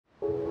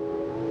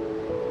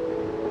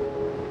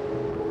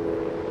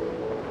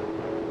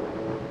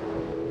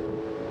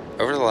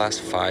Over the last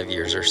 5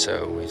 years or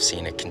so, we've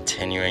seen a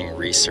continuing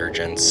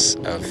resurgence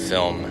of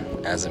film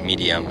as a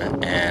medium,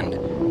 and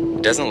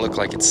it doesn't look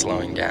like it's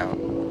slowing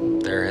down.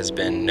 There has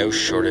been no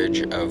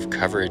shortage of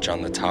coverage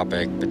on the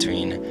topic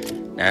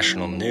between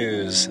national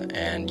news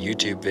and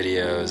YouTube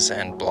videos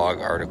and blog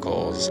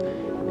articles.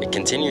 It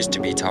continues to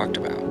be talked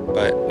about.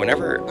 But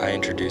whenever I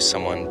introduce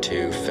someone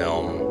to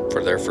film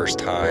for their first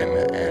time,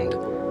 and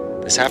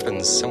this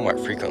happens somewhat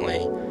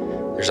frequently,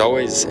 there's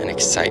always an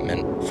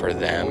excitement for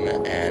them,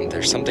 and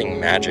there's something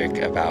magic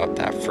about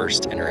that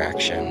first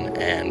interaction,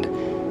 and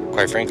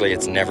quite frankly,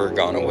 it's never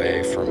gone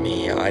away for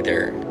me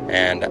either.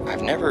 And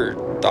I've never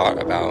thought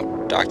about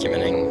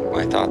documenting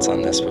my thoughts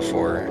on this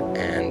before,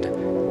 and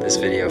this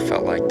video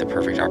felt like the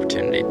perfect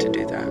opportunity to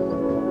do that.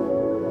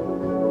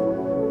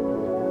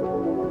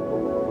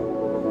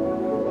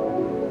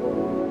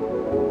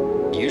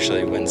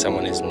 Usually when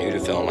someone is new to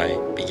film, I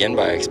begin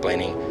by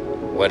explaining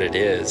what it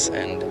is,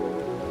 and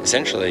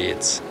essentially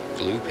it's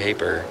blue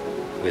paper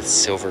with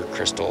silver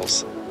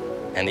crystals,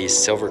 and these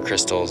silver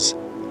crystals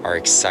are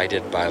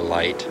excited by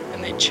light,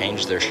 and they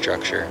change their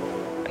structure,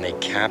 and they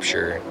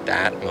capture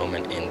that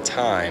moment in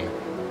time,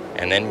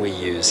 and then we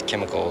use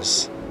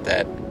chemicals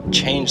that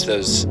change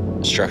those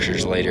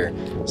structures later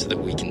so that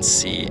we can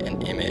see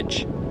an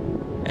image.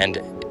 And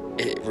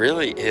it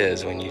really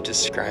is, when you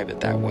describe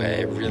it that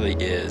way, it really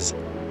is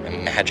a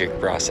magic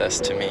process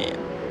to me.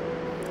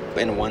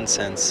 In one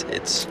sense,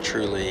 it's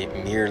truly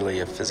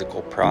merely a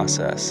physical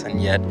process,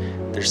 and yet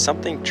there's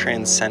something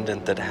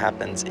transcendent that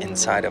happens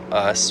inside of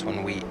us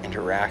when we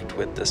interact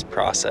with this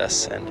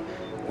process, and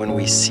when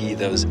we see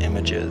those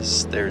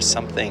images. There's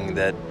something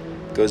that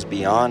goes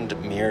beyond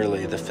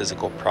merely the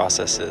physical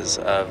processes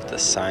of the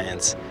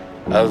science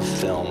of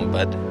film,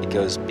 but it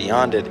goes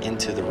beyond it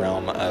into the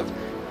realm of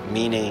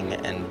meaning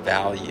and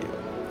value.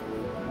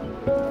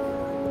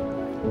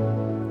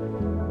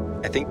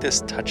 I think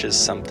this touches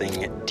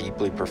something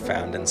deeply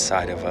profound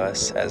inside of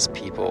us as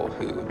people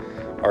who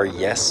are,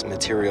 yes,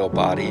 material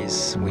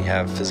bodies. We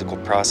have physical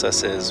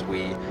processes,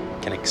 we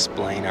can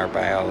explain our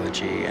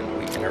biology, and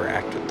we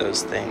interact with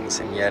those things,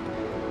 and yet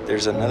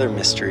there's another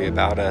mystery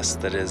about us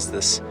that is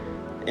this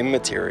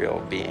immaterial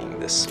being,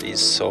 these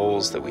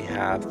souls that we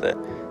have that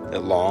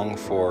long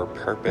for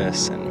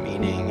purpose and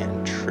meaning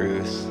and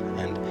truth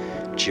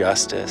and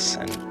justice,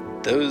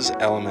 and those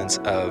elements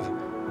of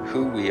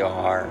who we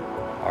are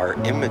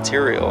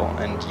immaterial,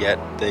 and yet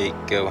they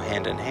go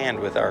hand in hand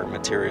with our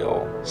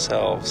material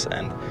selves,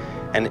 and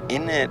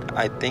in it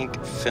I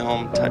think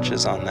film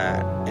touches on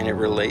that, and it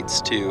relates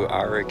to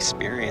our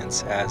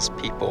experience as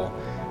people,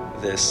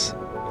 this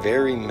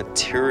very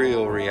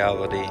material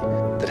reality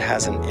that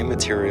has an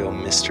immaterial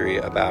mystery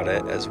about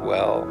it as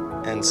well.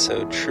 And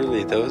so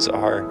truly those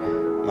are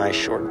my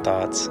short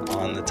thoughts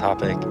on the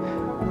topic.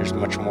 There's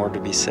much more to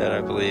be said,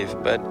 I believe,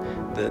 but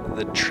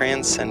the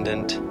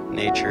transcendent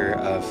nature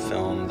of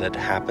film that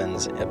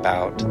happens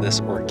about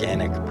this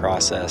organic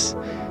process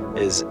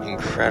is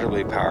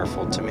incredibly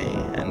powerful to me,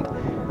 and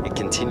it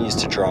continues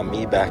to draw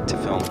me back to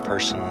film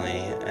personally,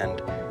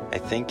 and I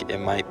think it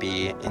might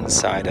be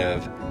inside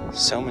of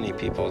so many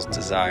people's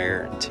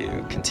desire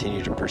to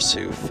continue to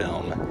pursue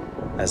film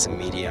as a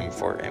medium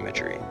for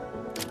imagery.